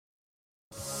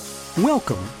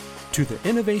Welcome to the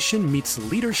Innovation Meets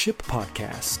Leadership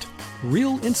podcast.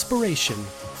 Real inspiration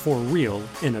for real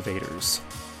innovators.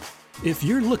 If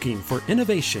you're looking for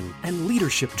innovation and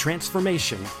leadership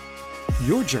transformation,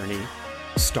 your journey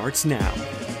starts now.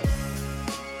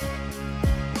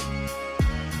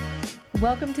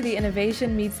 Welcome to the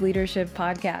Innovation Meets Leadership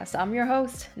podcast. I'm your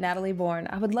host, Natalie Bourne.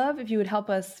 I would love if you would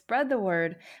help us spread the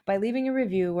word by leaving a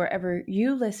review wherever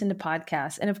you listen to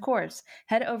podcasts. And of course,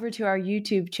 head over to our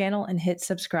YouTube channel and hit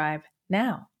subscribe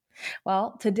now.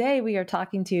 Well, today we are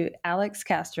talking to Alex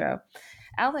Castro.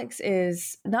 Alex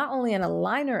is not only an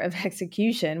aligner of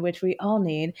execution, which we all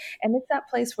need, and it's that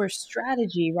place where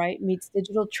strategy, right, meets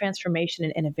digital transformation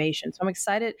and innovation. So I'm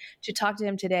excited to talk to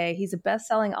him today. He's a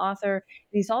best-selling author.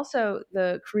 He's also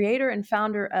the creator and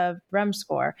founder of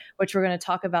REMScore, which we're going to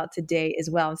talk about today as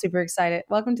well. I'm super excited.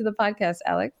 Welcome to the podcast,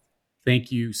 Alex.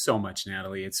 Thank you so much,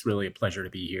 Natalie. It's really a pleasure to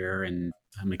be here, and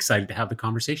I'm excited to have the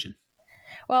conversation.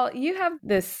 Well, you have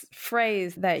this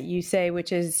phrase that you say,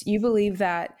 which is you believe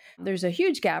that there's a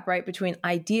huge gap, right, between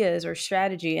ideas or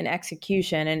strategy and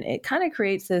execution. And it kind of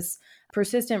creates this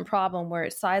persistent problem where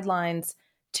it sidelines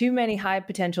too many high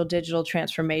potential digital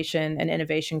transformation and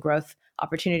innovation growth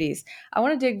opportunities. I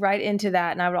want to dig right into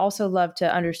that. And I would also love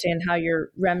to understand how your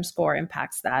REMScore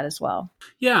impacts that as well.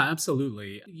 Yeah,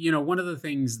 absolutely. One of the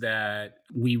things that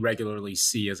we regularly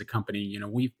see as a company,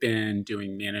 we've been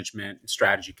doing management and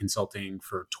strategy consulting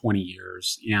for 20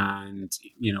 years and,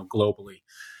 globally.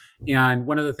 And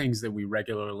one of the things that we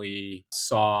regularly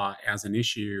saw as an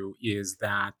issue is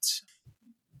that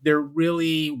there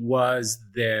really was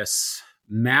this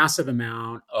massive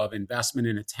amount of investment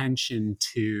and attention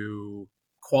to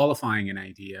qualifying an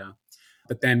idea.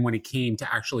 But then when it came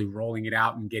to actually rolling it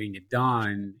out and getting it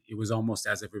done, it was almost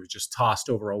as if it was just tossed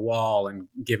over a wall and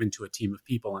given to a team of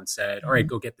people and said, all right,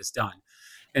 go get this done.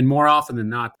 And more often than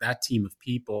not, that team of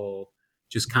people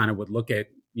just kind of would look at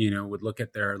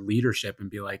their leadership and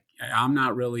be like, I'm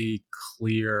not really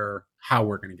clear how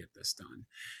we're going to get this done.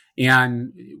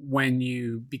 And when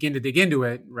you begin to dig into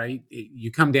it, right,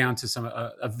 you come down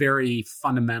to a very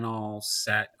fundamental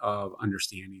set of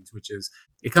understandings, which is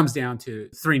it comes down to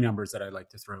three numbers that I like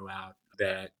to throw out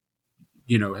that,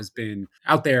 has been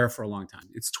out there for a long time.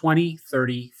 It's 20,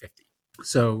 30, 50.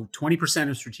 So 20%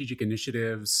 of strategic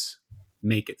initiatives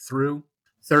make it through.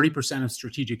 30% of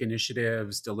strategic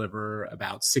initiatives deliver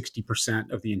about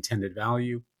 60% of the intended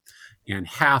value. And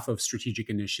half of strategic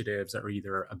initiatives are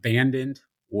either abandoned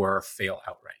or fail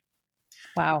outright.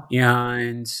 Wow.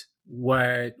 And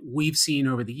what we've seen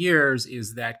over the years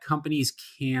is that companies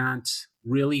can't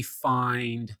really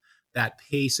find that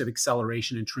pace of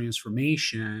acceleration and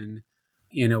transformation,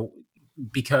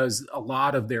 because a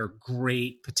lot of their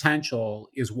great potential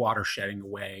is water shedding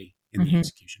away in the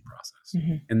execution process.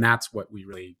 And that's what we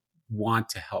really want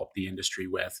to help the industry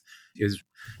with is,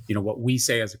 what we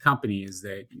say as a company is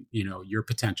that, your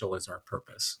potential is our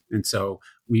purpose. And so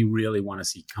we really want to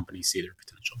see companies see their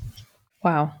potential.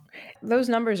 Wow. Those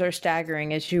numbers are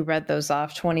staggering as you read those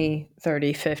off, 20,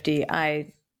 30, 50.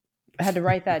 I had to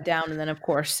write that down and then, of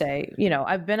course, say,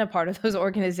 I've been a part of those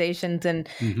organizations and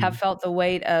have felt the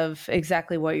weight of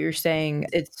exactly what you're saying.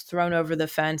 It's thrown over the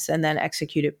fence and then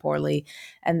executed poorly.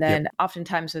 And then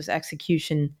oftentimes those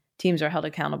execution teams are held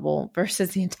accountable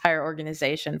versus the entire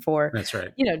organization for, That's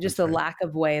right. Just the lack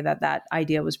of way that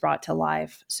idea was brought to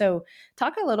life. So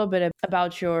talk a little bit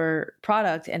about your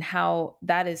product and how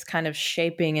that is kind of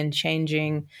shaping and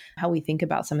changing how we think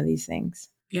about some of these things.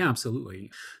 Yeah,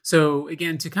 absolutely. So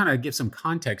again, to kind of give some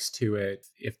context to it,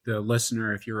 if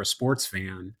you're a sports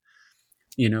fan,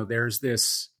 there's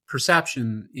this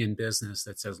perception in business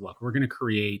that says, look, we're going to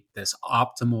create this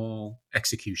optimal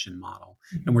execution model,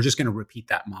 and we're just going to repeat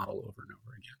that model over and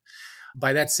over again.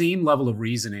 By that same level of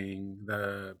reasoning,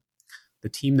 the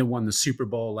team that won the Super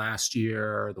Bowl last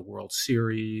year, the World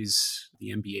Series, the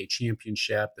NBA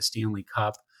championship, the Stanley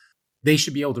Cup, they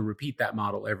should be able to repeat that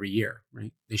model every year,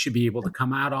 right? They should be able to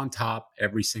come out on top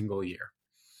every single year.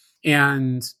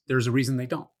 And there's a reason they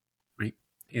don't, right?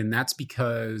 And that's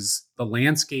because the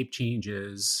landscape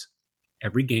changes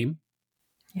every game.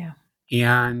 Yeah.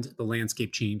 And the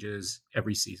landscape changes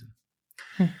every season.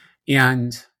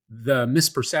 And the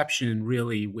misperception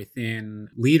really within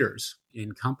leaders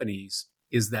in companies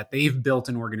is that they've built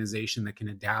an organization that can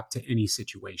adapt to any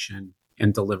situation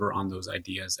and deliver on those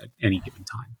ideas at any given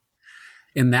time.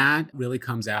 And that really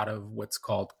comes out of what's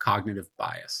called cognitive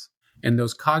bias. And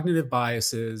those cognitive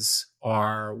biases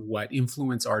are what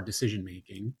influence our decision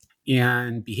making.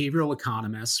 And behavioral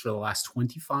economists for the last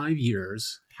 25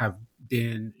 years have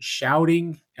been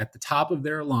shouting at the top of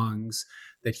their lungs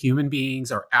that human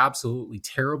beings are absolutely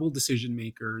terrible decision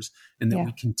makers and that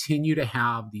we continue to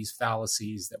have these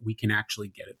fallacies that we can actually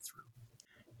get it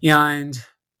through. And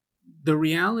the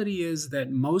reality is that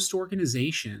most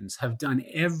organizations have done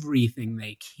everything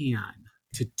they can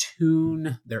to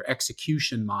tune their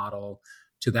execution model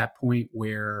to that point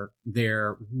where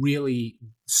they're really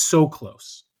so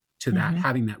close to that,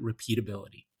 having that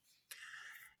repeatability.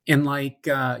 And like,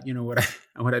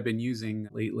 what I've been using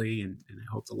lately, and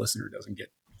I hope the listener doesn't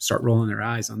start rolling their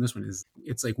eyes on this one, is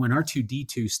it's like when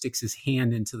R2-D2 sticks his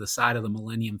hand into the side of the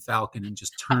Millennium Falcon and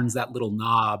just turns that little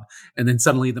knob, and then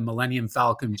suddenly the Millennium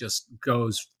Falcon just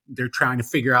goes, they're trying to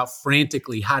figure out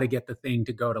frantically how to get the thing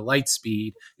to go to light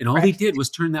speed. And all he did was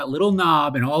turn that little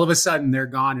knob, and all of a sudden they're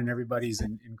gone and everybody's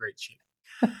in great shape.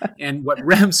 And what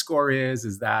REM score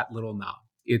is that little knob.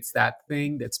 It's that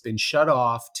thing that's been shut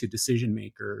off to decision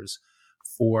makers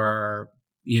for,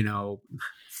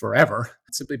 forever,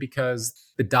 simply because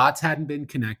the dots hadn't been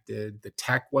connected, the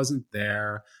tech wasn't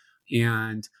there,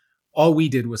 and all we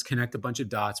did was connect a bunch of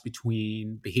dots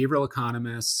between behavioral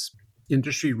economists,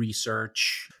 industry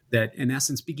research, that in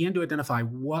essence began to identify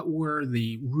what were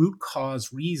the root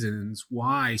cause reasons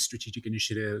why strategic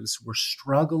initiatives were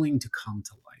struggling to come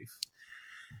to life.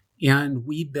 And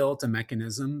we built a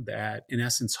mechanism that, in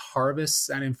essence, harvests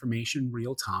that information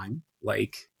real time,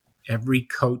 like every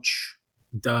coach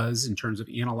does in terms of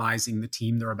analyzing the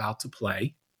team they're about to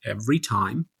play every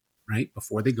time, right,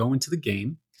 before they go into the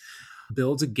game,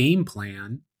 builds a game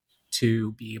plan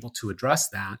to be able to address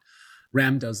that.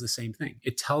 REM does the same thing.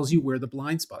 It tells you where the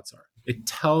blind spots are. It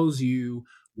tells you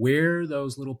where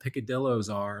those little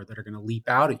picadillos are that are going to leap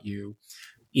out at you.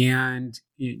 And,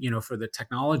 for the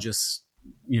technologists,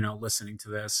 listening to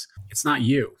this, it's not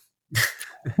you,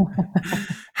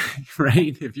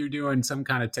 right? If you're doing some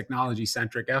kind of technology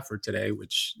centric effort today,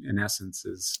 which in essence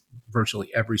is virtually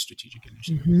every strategic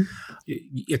initiative,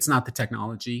 it's not the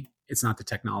technology. It's not the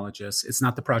technologists. It's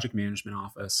not the project management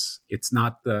office. It's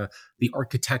not the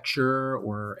architecture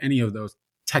or any of those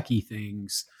techie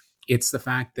things. It's the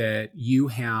fact that you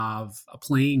have a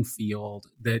playing field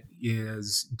that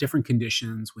is different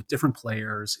conditions with different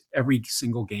players every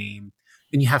single game.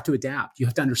 And you have to adapt. You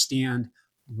have to understand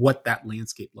what that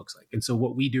landscape looks like. And so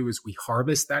what we do is we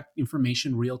harvest that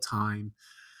information real time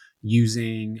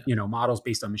using, models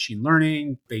based on machine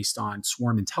learning, based on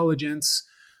swarm intelligence.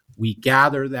 We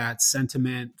gather that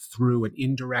sentiment through an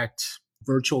indirect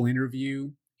virtual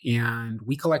interview, and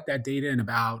we collect that data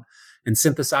and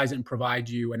synthesize it and provide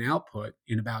you an output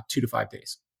in about 2 to 5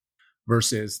 days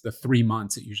versus the 3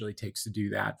 months it usually takes to do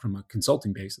that from a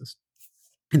consulting basis.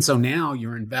 And so now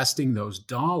you're investing those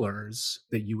dollars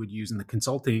that you would use in the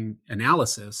consulting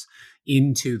analysis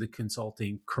into the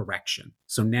consulting correction.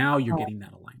 So now you're getting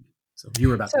that alignment. So you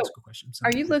were about to ask a question.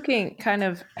 Are you looking kind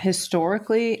of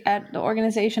historically at the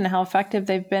organization and how effective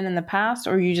they've been in the past,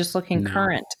 or are you just looking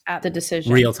current at the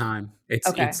decision? Real time.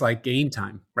 It's like game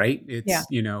time, right? It's,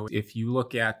 if you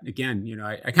look at, again,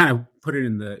 I kind of put it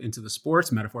into the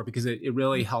sports metaphor because it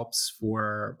really helps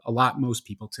for most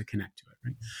people to connect to it,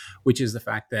 right? Which is the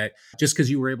fact that just because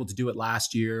you were able to do it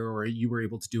last year or you were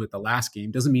able to do it the last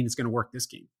game doesn't mean it's going to work this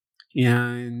game.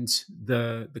 And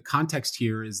the context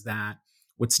here is that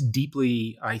what's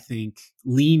deeply, I think,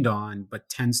 leaned on, but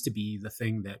tends to be the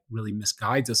thing that really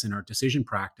misguides us in our decision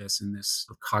practice in this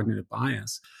cognitive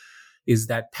bias, is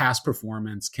that past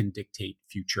performance can dictate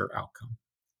future outcome.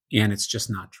 And it's just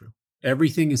not true.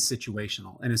 Everything is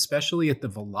situational. And especially at the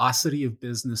velocity of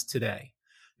business today,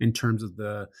 in terms of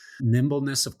the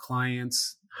nimbleness of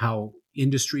clients, how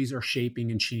industries are shaping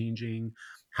and changing,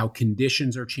 how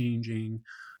conditions are changing,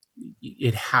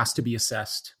 it has to be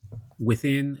assessed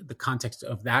within the context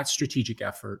of that strategic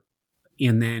effort.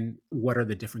 And then what are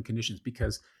the different conditions?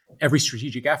 Because every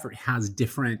strategic effort has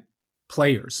different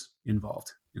players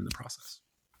involved in the process.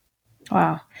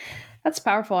 Wow. That's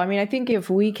powerful. I mean, I think if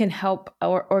we can help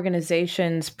our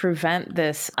organizations prevent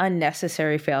this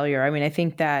unnecessary failure, I mean, I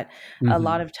think that a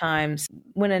lot of times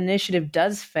when an initiative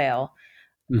does fail,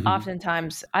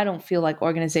 oftentimes I don't feel like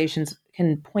organizations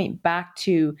can point back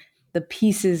to the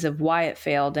pieces of why it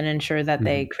failed and ensure that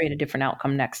they create a different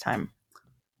outcome next time.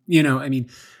 I mean,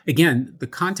 again, the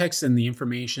context and the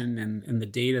information and the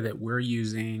data that we're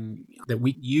using, that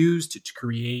we used to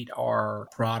create our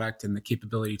product and the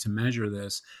capability to measure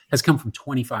this has come from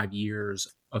 25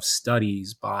 years of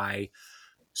studies by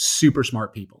super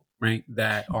smart people, right?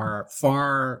 That are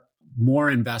far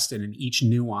more invested in each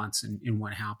nuance in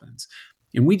what happens.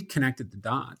 And we connected the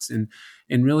dots. And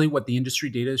really what the industry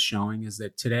data is showing is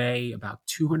that today about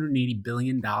 $280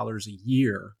 billion a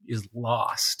year is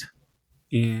lost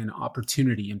in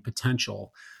opportunity and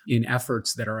potential in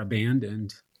efforts that are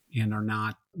abandoned and are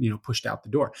not, pushed out the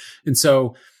door. And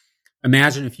so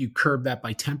imagine if you curb that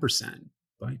by 10%,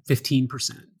 by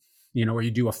 15%, or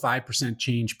you do a 5%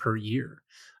 change per year.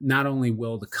 Not only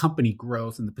will the company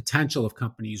growth and the potential of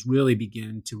companies really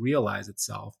begin to realize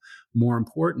itself, more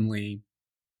importantly,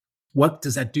 what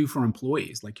does that do for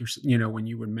employees? Like when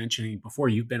you were mentioning before,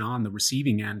 you've been on the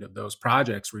receiving end of those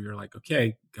projects where you're like,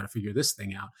 okay, got to figure this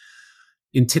thing out.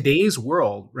 In today's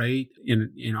world, right?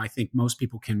 And I think most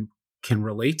people can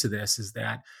relate to this, is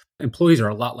that employees are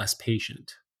a lot less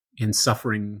patient in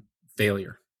suffering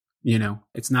failure.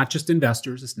 It's not just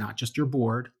investors, it's not just your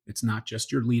board, it's not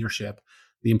just your leadership.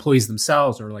 The employees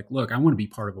themselves are like, look, I want to be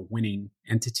part of a winning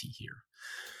entity here.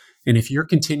 And if you're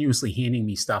continuously handing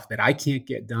me stuff that I can't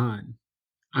get done,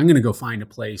 I'm going to go find a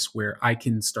place where I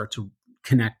can start to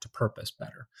connect to purpose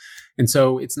better. And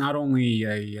so it's not only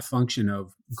a function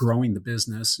of growing the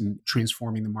business and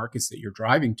transforming the markets that you're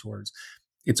driving towards,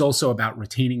 it's also about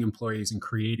retaining employees and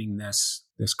creating this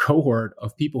cohort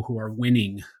of people who are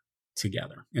winning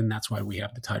together. And that's why we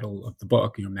have the title of the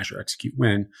book, Measure, Execute,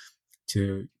 Win,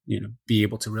 to be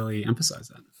able to really emphasize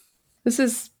that. This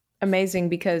is amazing,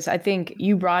 because I think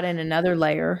you brought in another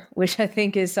layer, which I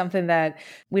think is something that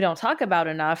we don't talk about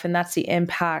enough. And that's the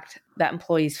impact that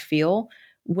employees feel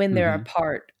when they're a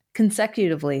part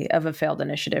consecutively of a failed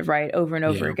initiative, right? Over and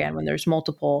over again, when there's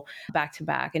multiple back to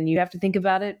back. And you have to think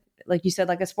about it, like you said,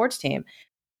 like a sports team.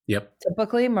 Yep.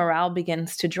 Typically, morale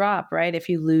begins to drop, right? If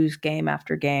you lose game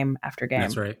after game after game.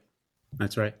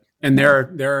 That's right. And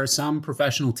there are some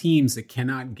professional teams that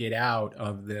cannot get out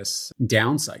of this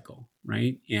down cycle,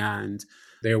 right? And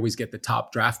they always get the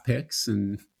top draft picks,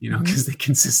 and because they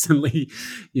consistently,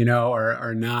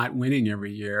 are not winning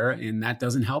every year, and that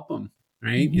doesn't help them,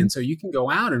 right? And so you can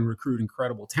go out and recruit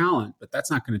incredible talent, but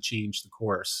that's not going to change the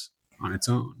course on its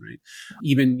own, right?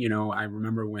 Even, I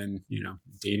remember when,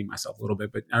 dating myself a little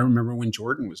bit, but I remember when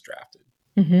Jordan was drafted,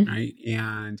 right?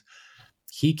 And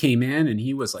he came in and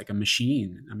he was like a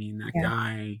machine. I mean, that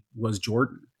guy was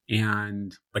Jordan,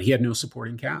 but he had no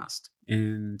supporting cast.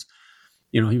 And,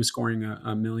 he was scoring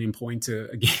a million points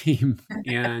a game,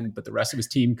 but the rest of his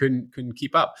team couldn't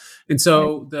keep up. And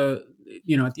so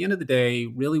at the end of the day,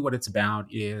 really what it's about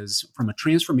is, from a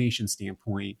transformation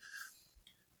standpoint,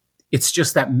 it's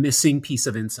just that missing piece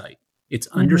of insight. It's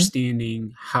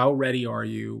understanding how ready are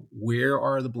you? Where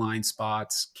are the blind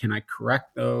spots? Can I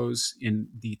correct those in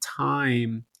the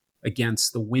time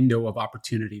against the window of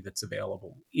opportunity that's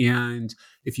available? And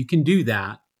if you can do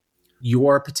that,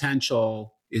 your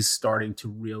potential is starting to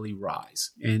really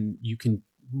rise, and you can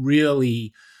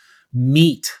really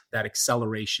meet that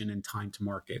acceleration and time to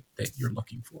market that you're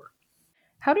looking for.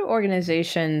 How do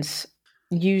organizations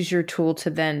use your tool to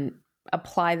then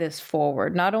apply this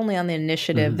forward, not only on the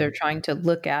initiative they're trying to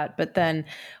look at, but then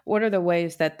what are the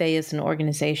ways that they as an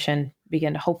organization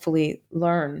begin to hopefully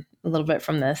learn a little bit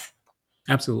from this?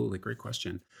 Absolutely. Great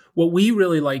question. What we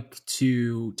really like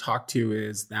to talk to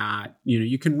is that,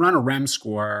 you can run a REM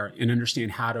score and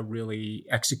understand how to really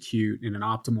execute in an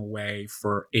optimal way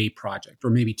for a project, or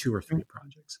maybe 2 or 3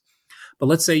 projects. But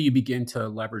let's say you begin to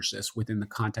leverage this within the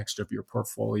context of your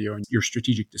portfolio and your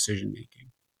strategic decision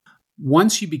making.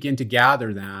 Once you begin to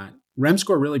gather that, REM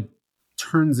score really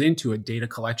turns into a data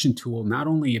collection tool, not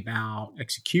only about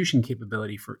execution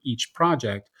capability for each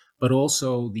project, but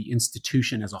also the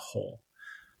institution as a whole.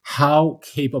 How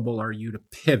capable are you to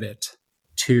pivot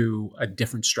to a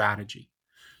different strategy?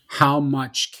 How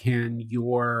much can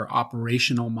your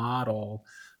operational model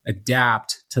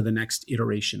adapt to the next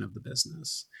iteration of the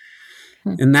business?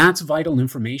 And that's vital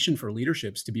information for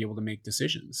leaderships to be able to make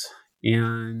decisions.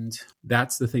 And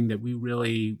that's the thing that we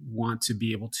really want to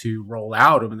be able to roll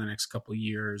out over the next couple of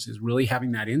years, is really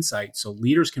having that insight so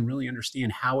leaders can really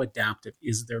understand how adaptive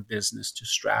is their business to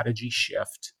strategy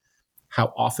shift,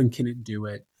 how often can it do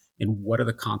it, and what are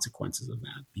the consequences of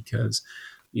that? Because,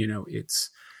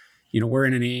 we're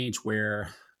in an age where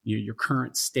your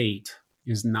current state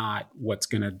is not what's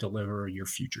going to deliver your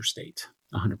future state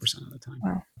 100% of the time.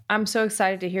 Wow. I'm so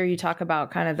excited to hear you talk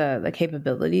about kind of the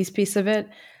capabilities piece of it.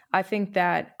 I think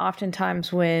that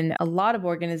oftentimes when a lot of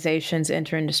organizations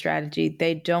enter into strategy,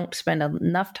 they don't spend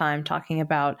enough time talking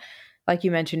about, like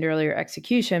you mentioned earlier,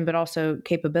 execution, but also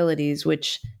capabilities,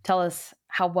 which tell us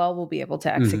how well we'll be able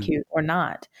to execute or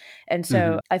not. And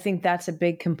so I think that's a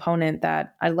big component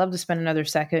that I'd love to spend another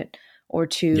second or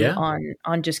two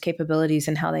on just capabilities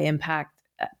and how they impact,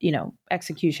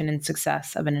 execution and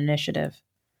success of an initiative.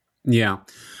 Yeah.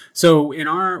 So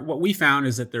what we found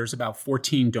is that there's about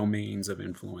 14 domains of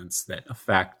influence that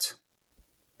affect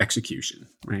execution,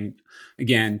 right?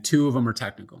 Again, 2 of them are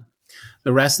technical.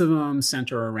 The rest of them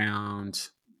center around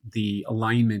the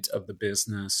alignment of the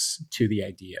business to the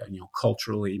idea,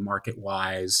 culturally,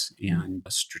 market-wise, and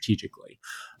strategically.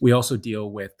 We also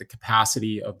deal with the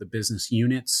capacity of the business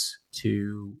units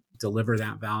to deliver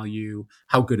that value.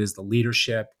 How good is the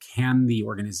leadership? Can the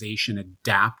organization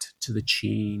adapt to the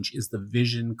change? Is the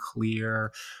vision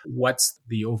clear? What's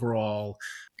the overall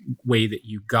way that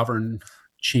you govern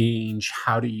change?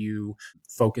 How do you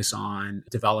focus on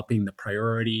developing the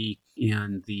priority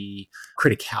and the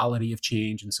criticality of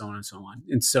change, and so on and so on?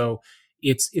 And so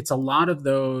it's a lot of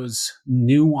those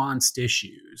nuanced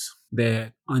issues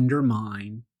that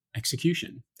undermine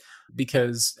execution.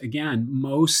 Because again,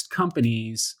 most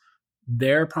companies,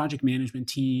 their project management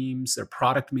teams, their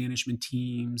product management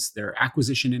teams, their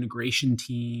acquisition integration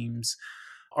teams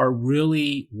are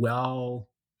really well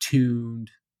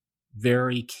tuned,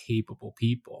 very capable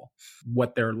people.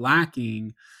 What they're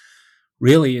lacking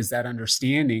really is that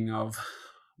understanding of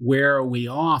where are we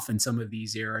off in some of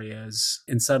these areas.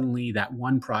 And suddenly that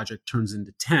one project turns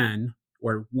into 10,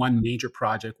 or one major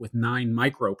project with 9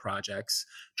 micro projects,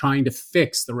 trying to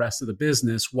fix the rest of the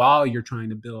business while you're trying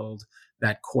to build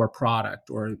that core product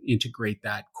or integrate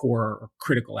that core or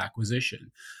critical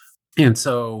acquisition. And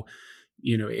so,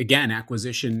 again,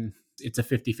 acquisition, it's a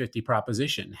 50-50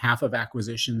 proposition. Half of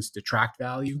acquisitions detract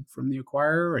value from the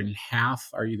acquirer, and half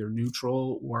are either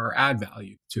neutral or add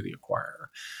value to the acquirer.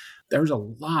 There's a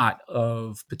lot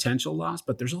of potential loss,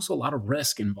 but there's also a lot of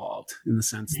risk involved, in the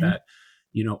sense that,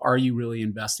 are you really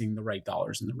investing the right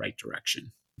dollars in the right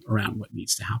direction around what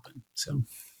needs to happen? So.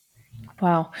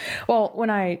 Wow. Well, when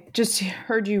I just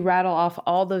heard you rattle off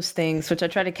all those things, which I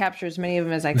tried to capture as many of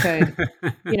them as I could,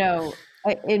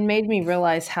 it made me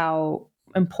realize how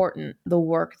important the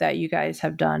work that you guys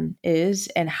have done is,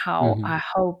 and how I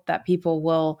hope that people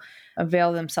will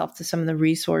avail themselves to some of the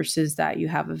resources that you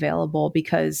have available,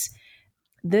 because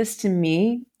this, to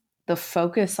me, the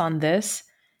focus on this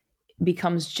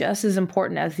becomes just as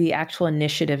important as the actual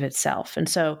initiative itself. And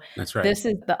so that's right. This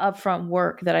is the upfront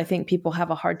work that I think people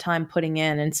have a hard time putting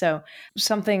in. And so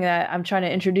something that I'm trying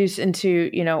to introduce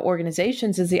into,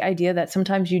 organizations is the idea that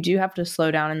sometimes you do have to slow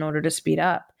down in order to speed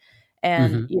up.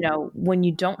 And, when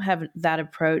you don't have that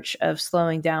approach of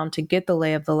slowing down to get the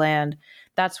lay of the land,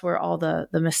 that's where all the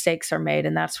mistakes are made.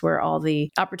 And that's where all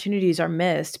the opportunities are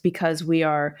missed, because we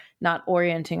are not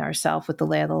orienting ourselves with the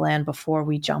lay of the land before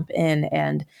we jump in.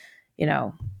 And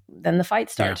then the fight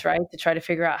starts, right? To try to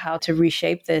figure out how to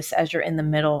reshape this as you're in the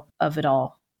middle of it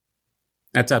all.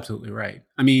 That's absolutely right.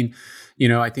 I mean,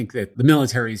 I think that the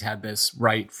military's had this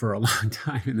right for a long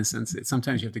time, in the sense that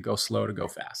sometimes you have to go slow to go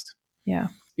fast. Yeah.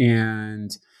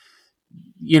 And,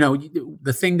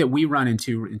 the thing that we run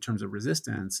into in terms of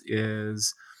resistance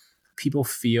is people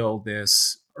feel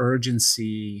this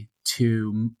urgency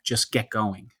to just get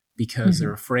going, because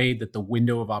they're afraid that the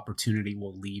window of opportunity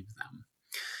will leave them.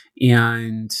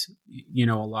 And,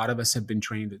 a lot of us have been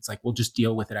trained. It's like, we'll just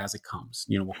deal with it as it comes.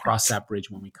 We'll cross that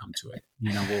bridge when we come to it.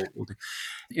 We'll do.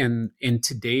 And in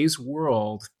today's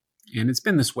world, and it's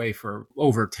been this way for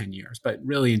over 10 years, but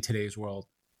really in today's world,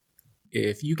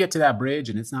 if you get to that bridge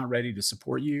and it's not ready to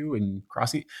support you in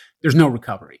crossing, there's no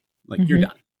recovery. Like, you're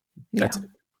done. That's it.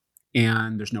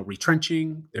 And there's no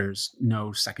retrenching. There's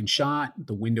no second shot.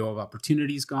 The window of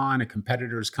opportunity is gone. A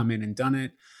competitor's come in and done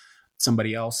it.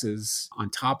 Somebody else is on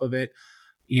top of it.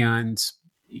 And,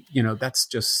 that's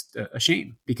just a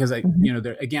shame, because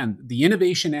again, the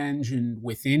innovation engine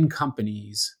within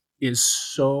companies is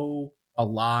so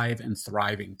alive and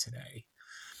thriving today.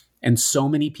 And so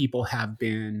many people have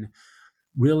been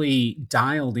really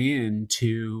dialed in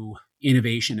to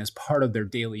innovation as part of their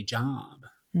daily job,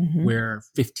 where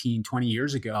 15, 20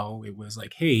 years ago, it was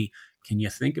like, hey, can you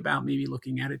think about maybe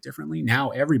looking at it differently?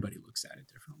 Now everybody looks at it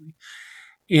differently.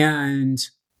 And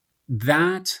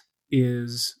that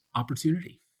is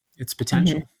opportunity. It's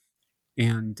potential.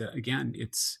 And again,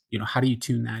 it's, how do you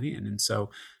tune that in? And so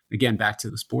again, back to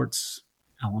the sports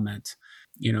element,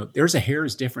 there's a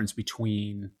hair's difference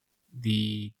between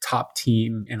the top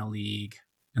team in a league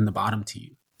and the bottom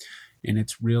team. And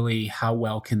it's really how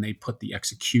well can they put the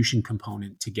execution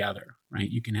component together, right?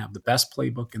 You can have the best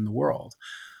playbook in the world,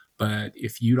 but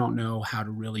if you don't know how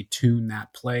to really tune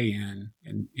that play in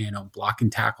and, block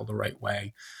and tackle the right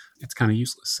way, it's kind of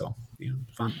useless. So,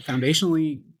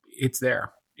 foundationally, it's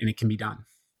there and it can be done.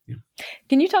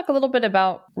 Can you talk a little bit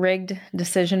about rigged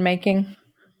decision-making?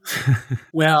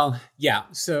 Well, yeah.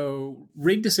 So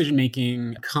rigged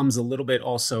decision-making comes a little bit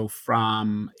also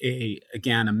from a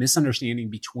misunderstanding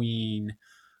between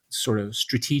sort of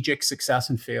strategic success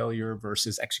and failure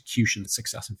versus execution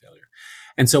success and failure.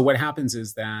 And so what happens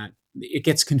is that it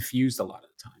gets confused a lot of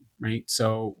the time. right?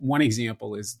 So one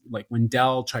example is like when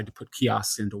Dell tried to put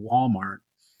kiosks into Walmart,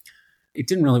 it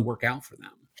didn't really work out for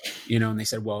them, and they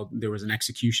said, well, there was an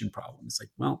execution problem. It's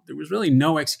like, well, there was really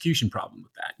no execution problem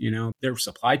with that. Their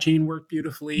supply chain worked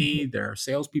beautifully. Their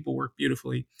salespeople worked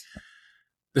beautifully.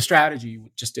 The strategy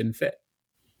just didn't fit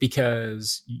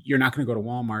because you're not going to go to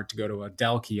Walmart to go to a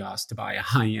Dell kiosk to buy a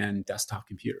high-end desktop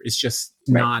computer. It's just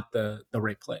not the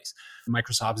right place.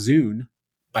 Microsoft Zune,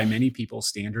 by many people's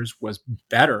standards, was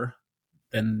better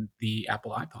than the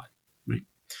Apple iPod, right?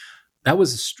 That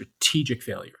was a strategic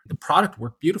failure. The product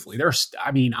worked beautifully.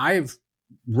 I've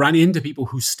run into people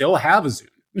who still have a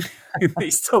Zune. They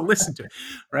still listen to it,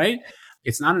 right?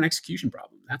 It's not an execution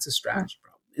problem. That's a strategy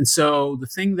problem. And so the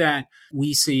thing that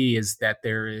we see is that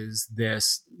there is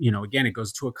this, again, it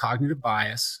goes to a cognitive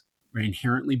bias. We're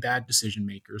inherently bad decision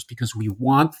makers because we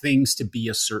want things to be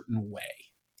a certain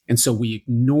way. And so we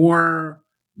ignore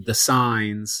the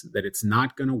signs that it's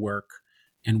not going to work,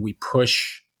 and we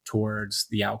push towards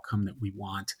the outcome that we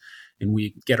want, and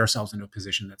we get ourselves into a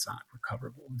position that's not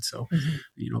recoverable. And so,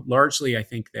 largely, I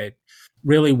think that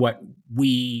really what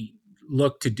we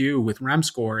look to do with REM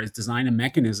score is design a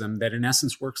mechanism that in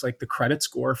essence works like the credit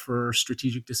score for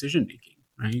strategic decision making,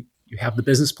 right? You have the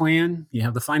business plan, you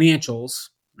have the financials,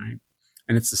 right?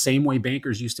 And it's the same way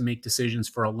bankers used to make decisions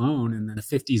for a loan in the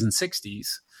 50s and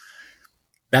 60s.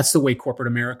 That's the way corporate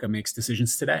America makes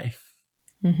decisions today.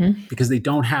 Because they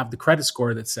don't have the credit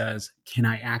score that says, can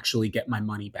I actually get my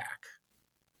money back?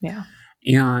 Yeah.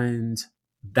 And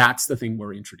that's the thing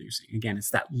we're introducing. Again, it's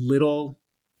that little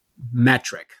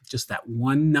metric, just that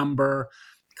one number,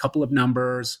 a couple of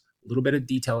numbers, a little bit of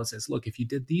detail that says, look, if you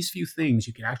did these few things,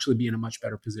 you could actually be in a much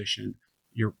better position.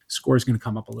 Your score is going to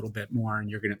come up a little bit more, and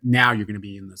you're going to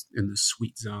be in the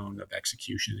sweet zone of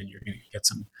execution, and you're going to get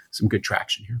some good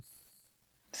traction here.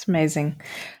 It's amazing.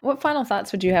 What final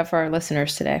thoughts would you have for our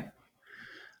listeners today?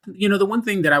 The one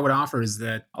thing that I would offer is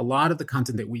that a lot of the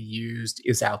content that we used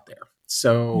is out there.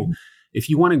 So if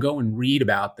you want to go and read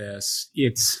about this,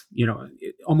 it's,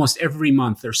 almost every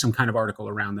month there's some kind of article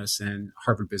around this in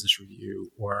Harvard Business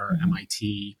Review or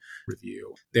MIT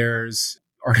Review. There's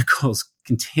articles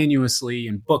continuously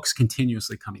and books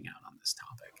continuously coming out on this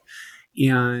topic.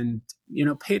 And,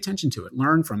 pay attention to it,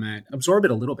 learn from it, absorb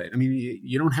it a little bit. I mean,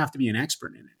 you don't have to be an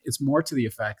expert in it. It's more to the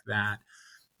effect that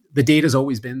the data's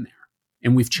always been there,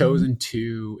 and we've chosen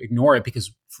to ignore it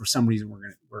because for some reason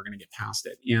we're going to get past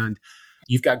it. And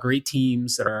you've got great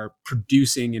teams that are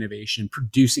producing innovation,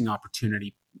 producing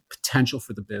opportunity, potential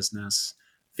for the business.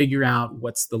 Figure out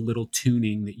what's the little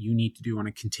tuning that you need to do on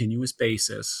a continuous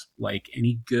basis, like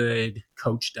any good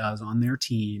coach does on their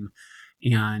team,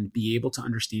 and be able to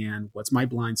understand what's my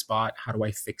blind spot, how do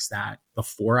I fix that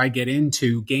before I get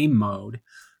into game mode?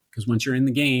 Because once you're in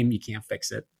the game, you can't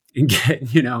fix it and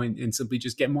get, and simply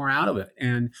just get more out of it.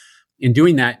 And in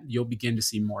doing that, you'll begin to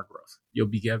see more growth. You'll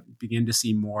begin to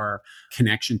see more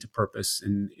connection to purpose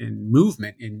and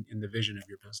movement in the vision of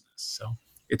your business. So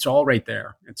it's all right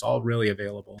there. It's all really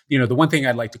available. The one thing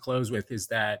I'd like to close with is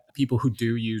that people who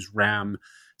do use REM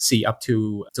see up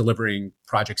to delivering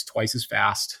projects twice as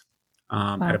fast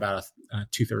at about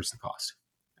 2/3 the cost.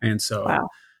 And so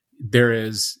there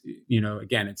is,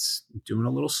 again, it's doing a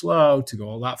little slow to go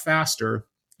a lot faster.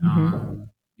 The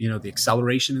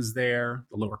acceleration is there,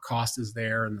 the lower cost is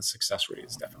there, and the success rate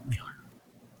is definitely higher.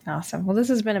 Awesome. Well, this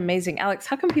has been amazing. Alex,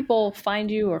 how can people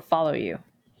find you or follow you?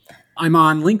 I'm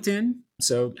on LinkedIn.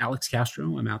 So Alex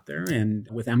Castro, I'm out there, and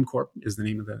with M Corp is the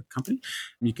name of the company.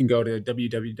 You can go to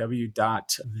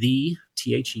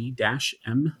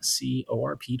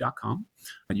www.the-mcorp.com.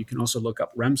 And you can also look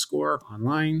up REM score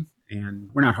online,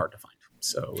 and we're not hard to find.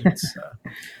 So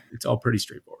it's all pretty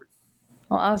straightforward.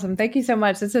 Well, awesome. Thank you so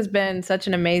much. This has been such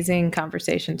an amazing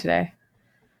conversation today.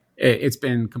 It's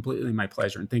been completely my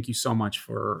pleasure. And thank you so much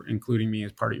for including me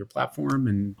as part of your platform,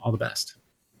 and all the best.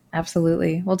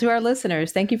 Absolutely. Well, to our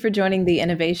listeners, thank you for joining the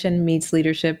Innovation Meets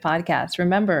Leadership podcast.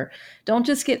 Remember, don't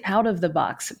just get out of the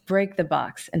box, break the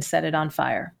box and set it on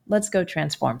fire. Let's go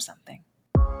transform something.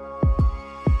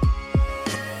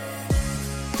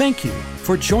 Thank you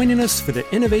for joining us for the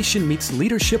Innovation Meets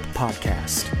Leadership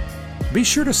podcast. Be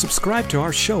sure to subscribe to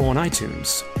our show on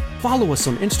iTunes. Follow us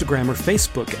on Instagram or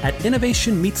Facebook at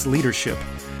Innovation Meets Leadership,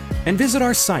 and visit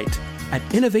our site at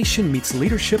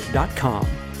innovationmeetsleadership.com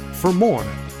for more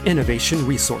innovation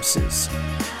resources.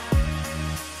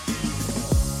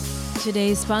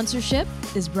 Today's sponsorship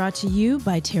is brought to you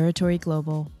by Territory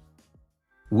Global.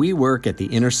 We work at the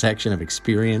intersection of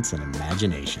experience and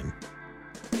imagination.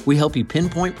 We help you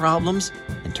pinpoint problems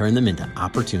and turn them into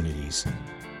opportunities.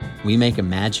 We make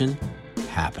imagine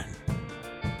happen.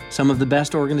 Some of the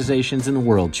best organizations in the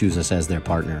world choose us as their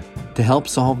partner to help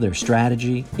solve their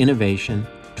strategy, innovation,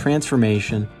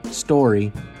 transformation,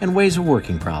 story, and ways of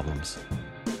working problems.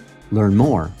 Learn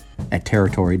more at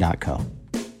territory.co.